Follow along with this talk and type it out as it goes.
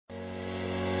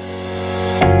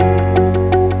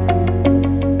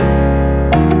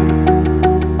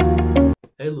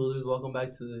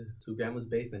back to Grandma's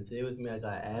Basement. Today with me I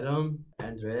got Adam,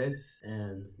 Andres,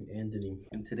 and Anthony.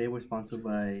 And today we're sponsored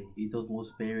by Ito's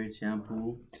most favorite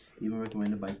shampoo, even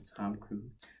recommended by Tom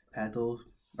Cruise. Patos.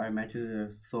 Our mattresses are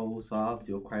so soft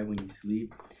you'll cry when you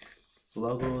sleep. The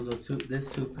logos of this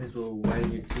toothpaste will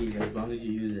whiten your teeth as long as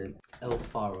you use it. El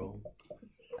Faro.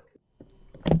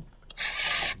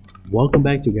 Welcome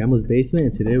back to Grandma's Basement,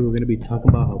 and today we're going to be talking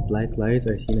about how black lives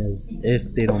are seen as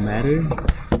if they don't matter.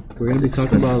 We're going to be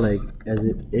talking about like as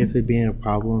if it being a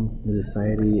problem in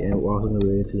society, and we're also going to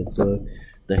relate to the book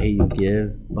The Hate You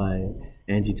Give by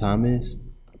Angie Thomas.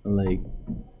 And like,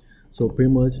 so pretty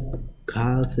much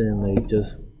cops and like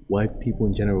just white people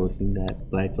in general think that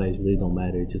black lives really don't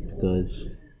matter just because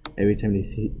every time they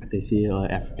see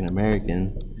African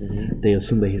American, they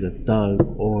assume that he's a thug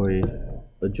or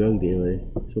a drug dealer.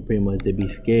 So pretty much they be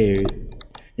scared,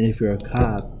 and if you're a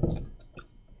cop,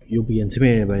 you'll be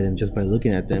intimidated by them just by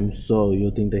looking at them. So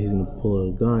you'll think that he's gonna pull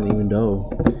a gun, even though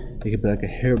it could be like a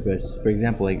hairbrush. For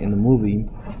example, like in the movie,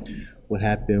 what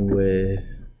happened with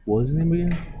what was his name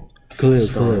again?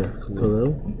 Khalil.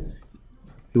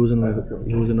 He was in a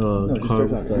car.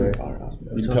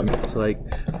 So like,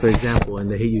 for example, in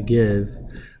The Hate You Give,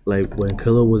 like when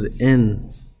Khalil was in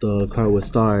the car with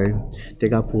Star, they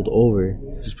got pulled over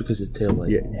just because of the tail light.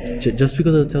 Yeah, just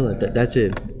because of the tail light. That's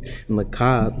it. And the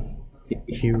cop,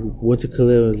 he went to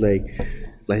Khalil like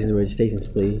license and registration,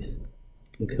 please.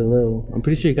 And Khalil, I'm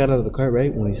pretty sure he got out of the car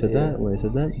right when he said that.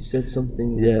 He said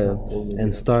something. Yeah,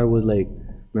 and Star was like,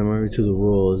 remember to the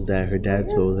rules that her dad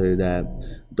told her that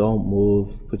don't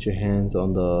move, put your hands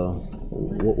on the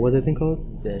what that thing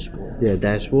called? Dashboard. Yeah,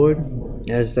 dashboard. And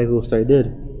that's exactly what Star did.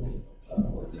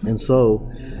 And so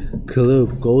Khalil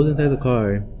goes inside the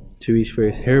car to reach for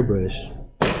his hairbrush,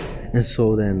 and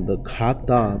so then the cop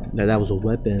thought that was a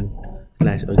weapon /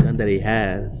 a gun that he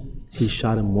had. He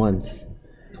shot him once.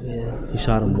 Yeah. He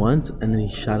shot him once, and then he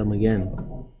shot him again.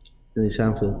 And he shot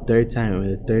him for the third time.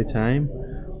 And the third time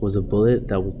was a bullet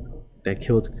that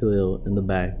killed Khalil in the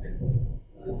back.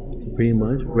 Pretty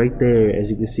much right there, as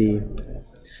you can see,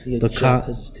 the cop.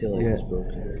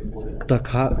 The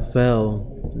cop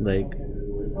fell like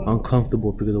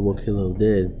uncomfortable because of what Khalil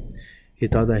did. He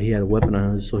thought that he had a weapon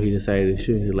on him, so he decided to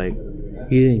shoot.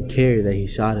 He didn't care that he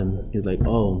shot him. He was like,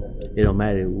 "Oh, it don't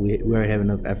matter. We already have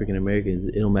enough African Americans.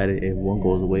 It don't matter if one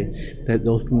goes away." That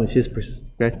was pretty much his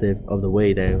perspective of the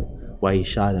way that why he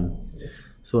shot him.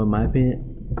 So in my opinion,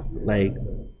 like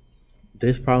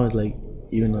this problem is like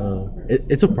even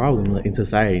it's a problem like in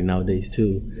society nowadays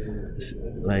too.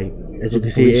 Like as you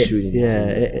can see,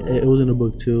 it was in the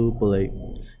book too. But like,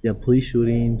 yeah, police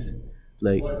shootings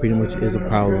like pretty much is a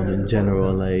problem in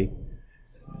general. Like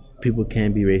people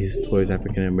can't be racist towards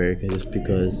African Americans just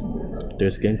because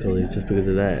their skin color, just because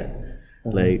of that.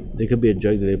 Like they could be a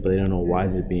drug dealer, but they don't know why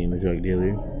they're being a drug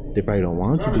dealer. They probably don't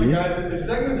want to be.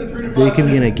 They can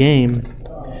be in a gang,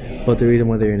 but the reason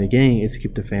why they're in a gang is to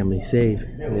keep their family safe.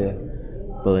 Yeah.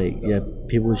 But like, yeah,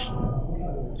 people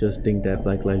just think that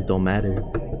black lives don't matter.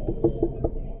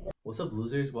 What's up,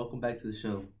 losers? Welcome back to the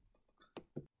show.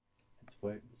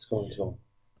 What's going on?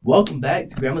 Welcome back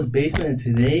to Grandma's Basement, and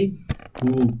today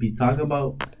we will be talking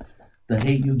about the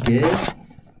hate you give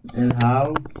and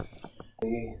how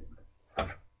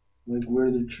like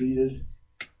where they're treated,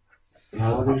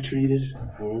 how they're treated.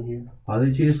 How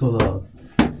they're treated, so the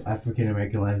African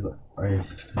American lives are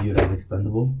viewed as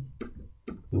expendable.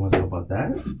 You want to talk about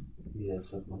that? Yeah,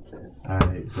 something like that.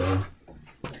 Alright, so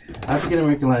African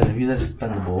American lives are viewed as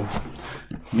expendable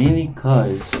mainly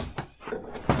because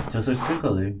just their skin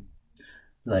color.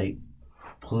 Like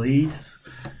police,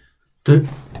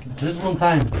 just one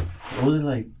time, what was it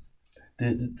like?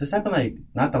 This happened like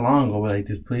not that long ago, where like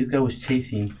this police guy was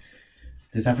chasing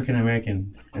this African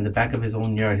American in the back of his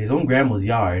own yard, his own grandma's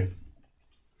yard,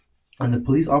 and the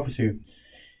police officer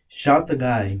shot the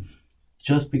guy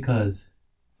just because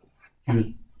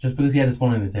he had his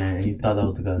phone in his hand and he thought that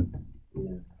was a gun.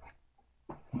 Yeah.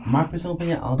 My personal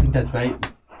opinion, I don't think that's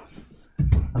right.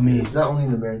 I mean, it's not only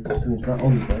in America too. It's not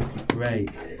only white. Right.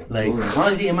 Like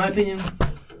honestly, in my opinion,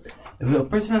 if a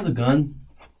person has a gun,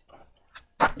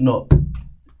 if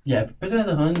a person has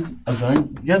a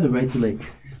gun, you have the right to like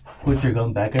put your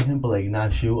gun back at him, but like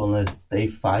not shoot unless they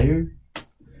fire.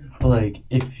 But like,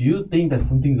 if you think that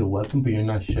something's a weapon but you're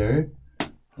not sure,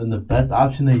 then the best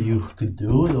option that you could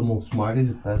do, the most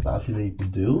smartest, best option that you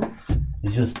could do,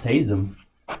 is just tase them.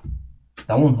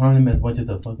 That won't harm him as much as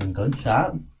a fucking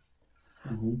gunshot.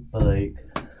 But like,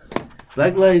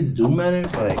 black lives do matter,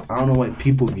 but like, I don't know why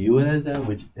people view it as that,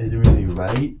 which isn't really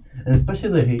right. And especially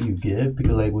the hate you give,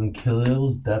 because like when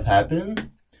Khalil's death happened,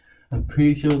 I'm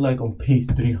pretty sure like on page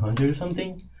 300 or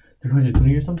something,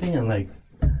 320 or something, and like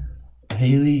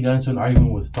Haley got into an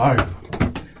argument with Star,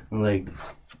 and like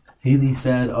Haley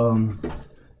said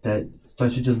that Star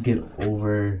should just get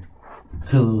over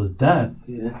Khalil's death.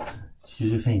 Yeah. She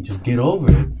was just saying, just get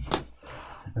over it.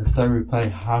 And Star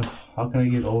replied, how can I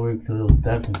get over Khalil's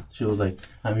death? And she was like,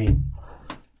 I mean,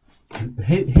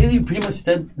 Haley pretty much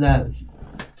said that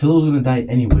Khalil was gonna die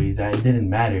anyways, that it didn't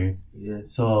matter. Yeah.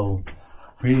 So,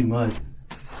 pretty much.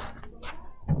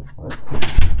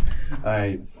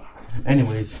 Alright.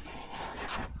 Anyways.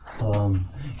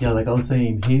 Yeah, like I was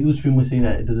saying, Haley was pretty much saying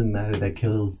that it doesn't matter that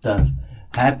Khalil's death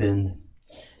happened.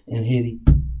 And Haley,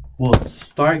 well,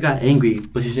 Star got angry,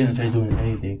 but she didn't start doing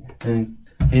anything. And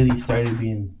Haley started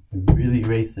being really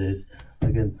racist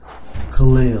against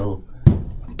Khalil,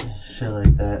 shit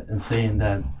like that, and saying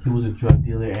that he was a drug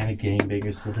dealer and a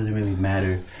gangbanger, so it doesn't really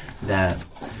matter that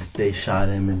they shot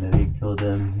him and that they killed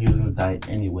him. He was gonna die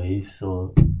anyway,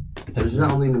 so It's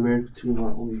not only in America too,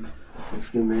 not only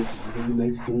African Americans, maybe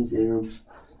Mexicans, Arabs.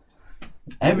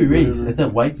 Every race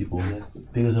except white people, Yeah.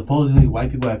 because supposedly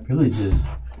white people have privileges.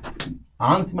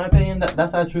 Honestly, in my opinion,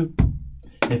 that's not true.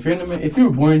 If you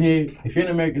were born here, if you're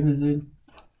an American citizen,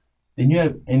 then you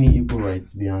have any equal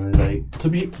rights. To be honest, like to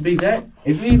be exact,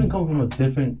 if you even come from a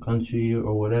different country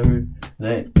or whatever,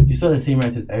 that you still have the same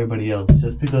rights as everybody else.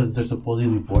 Just because they're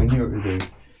supposedly born here or their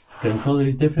skin color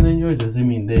is different than yours doesn't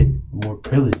mean they're more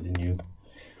privileged than you.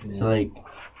 Yeah. So like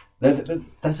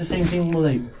that's the same thing with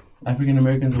like African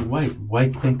Americans and whites.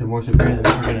 Whites think they're more superior than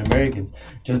African Americans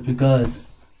just because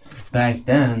back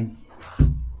then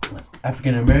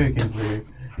African Americans were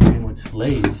pretty much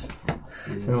slaves.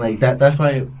 And like that's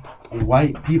why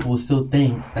white people still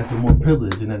think that they're more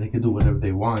privileged and that they can do whatever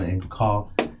they want and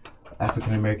call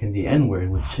African Americans the N-word,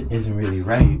 which isn't really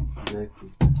right. Exactly.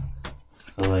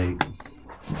 So like,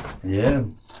 yeah.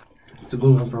 It's been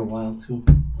going on for a while too.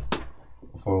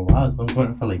 For a while, it's been going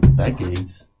on for like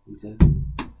decades. Exactly.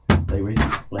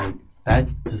 Like that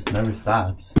just never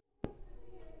stops.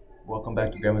 Welcome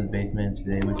back to Grandma's Basement.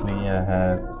 Today with me I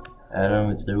have Adam,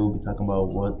 and today we'll be talking about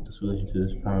what the solution to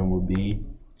this problem would be.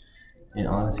 And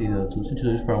honestly, the solution to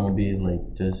this problem would be like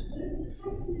just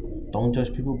don't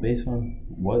judge people based on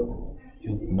what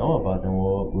you know about them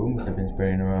or what rumors have been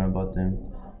spreading around about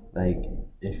them. Like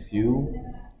if you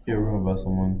hear a rumor about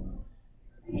someone,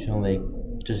 you shouldn't like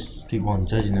just keep on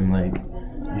judging them. Like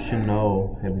you should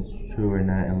know if it's true or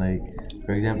not. And like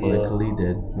for example, like Khalid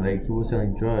did, like he was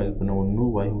selling drugs, but no one knew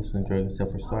why he was selling drugs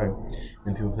except for Star.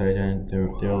 And people started saying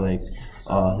they're like,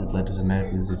 his life doesn't matter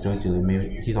because he's a drug dealer.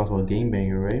 Maybe he's also a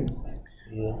gangbanger, right?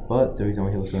 Yeah. But the reason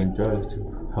why he was selling drugs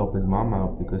to help his mom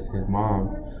out because his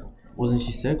mom wasn't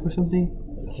she sick or something?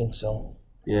 I think so.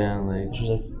 Yeah, like She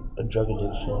was like a drug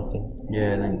addiction, I think.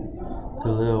 yeah, then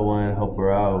Khalil wanted to help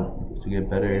her out to get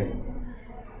better.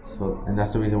 So and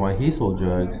that's the reason why he sold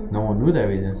drugs. No one knew that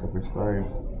reason except for Star.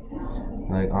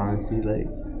 Like honestly, like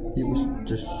people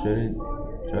just shouldn't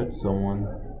judge someone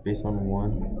based on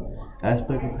one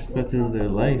aspect or perspective of their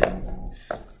life.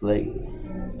 Like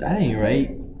that ain't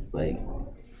right. Like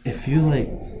if you like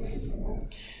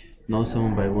know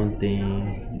someone by one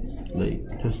thing, like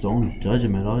just don't judge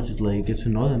them at all. Just like get to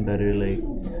know them better. Like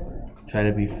try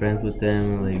to be friends with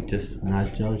them and like just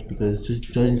not judge, because just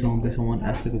judging someone based on one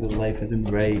aspect of their life isn't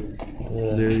right. Yeah.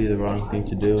 It's literally the wrong thing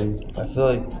to do. I feel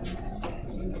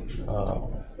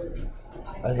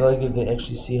like if they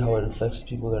actually see how it affects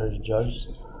people that are judged,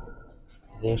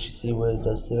 if they actually see what it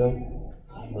does to them,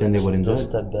 Then they wouldn't they'll judge.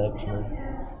 step back from it.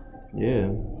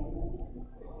 Yeah.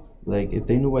 Like if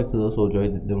they knew why Khalil sold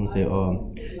drugs, they wouldn't say,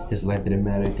 "Oh, his life didn't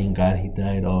matter. Thank God he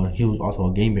died." Or he was also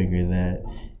a gangbanger that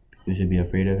we should be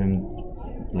afraid of him.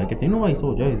 Like if they knew why he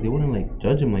sold drugs, they wouldn't like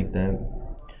judge him like that.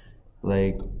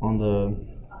 Like on the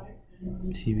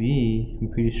TV, I'm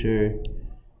pretty sure it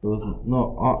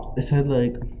was it said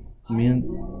like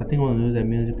I think on the news that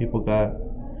millions of people got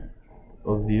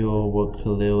a view of what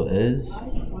Khalil is.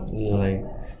 Yeah.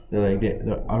 They're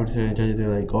already trying to judge it.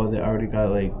 They're like, oh, they already got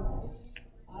like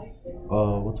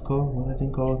what's that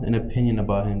thing called? An opinion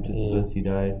about him just because he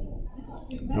died.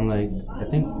 And like I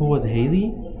think who was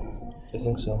Haley? I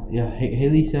think so. Yeah,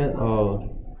 Haley said he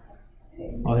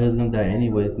was gonna die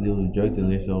anyway because he was a drug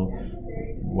dealer. So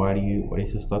why are you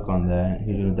so stuck on that?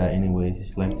 He was gonna die anyway.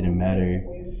 His life didn't matter.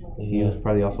 He was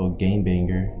probably also a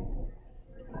gangbanger.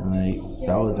 And like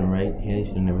that wasn't right. Haley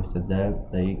should have never said that.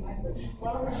 Like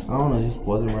I don't know, it just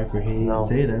wasn't right for Haley to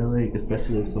say that. Like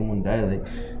especially if someone died. Like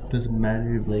it doesn't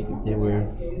matter if like if they were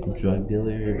a drug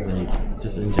dealer, like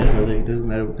just in general. Like it doesn't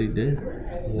matter what they did.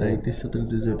 Yeah. Like they still don't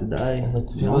deserve to die. And like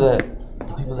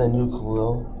the people that knew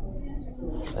Khalil,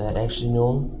 that actually knew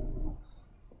him,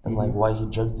 and like why he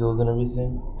drug dealed and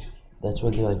everything, that's why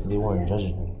they weren't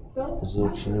judging him because they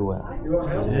actually knew what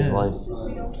was in his Yeah. life.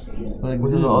 Like,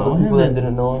 With dude, the other know people him, that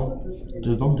didn't know him,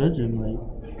 just don't judge him. Like,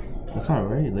 that's not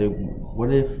right. Like,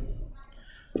 what if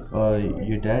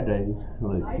your dad died?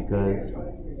 Like, because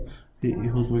he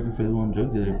was working for his own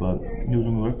drug dealer, but he was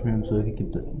only working for him so he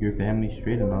could keep your family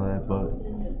straight and all that. But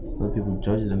other people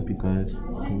judge them because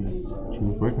he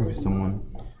was working for someone.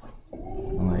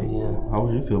 And like, Yeah. how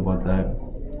would you feel about that?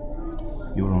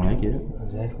 You wouldn't like it.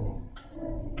 exactly.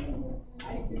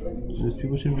 Just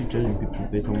people shouldn't be judging people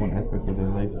based on one aspect of their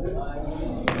life.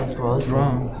 That's what I was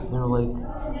Wrong. saying. You know,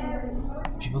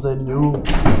 like people that knew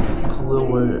Khalil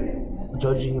were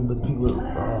judging him, but the people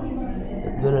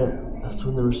that didn't. That's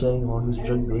when they were saying, "Oh, he was a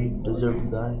drug dealer. He deserved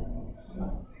to die."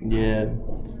 Yeah.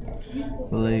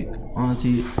 But like,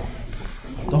 honestly,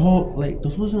 the whole, like,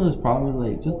 the solution to this problem is,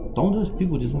 like, just don't judge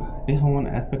people just based on one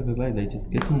aspect of their life. Like, just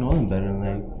get to know them better. And,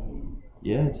 like,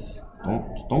 yeah, just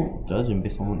don't judge them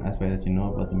based on one aspect that you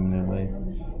know about them in their life.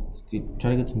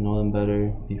 Try to get to know them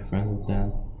better, be friends with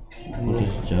them. Don't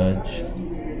just judge.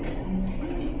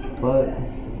 But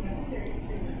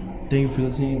thank you for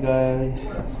listening, guys.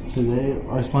 Today,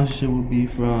 our sponsorship will be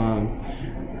from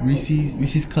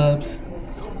Reese's Cups.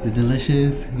 They're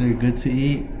delicious. They're good to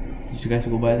eat. You guys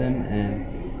should go buy them.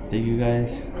 And thank you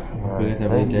guys. Hope you guys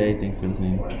have a good day. Thank you for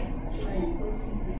listening.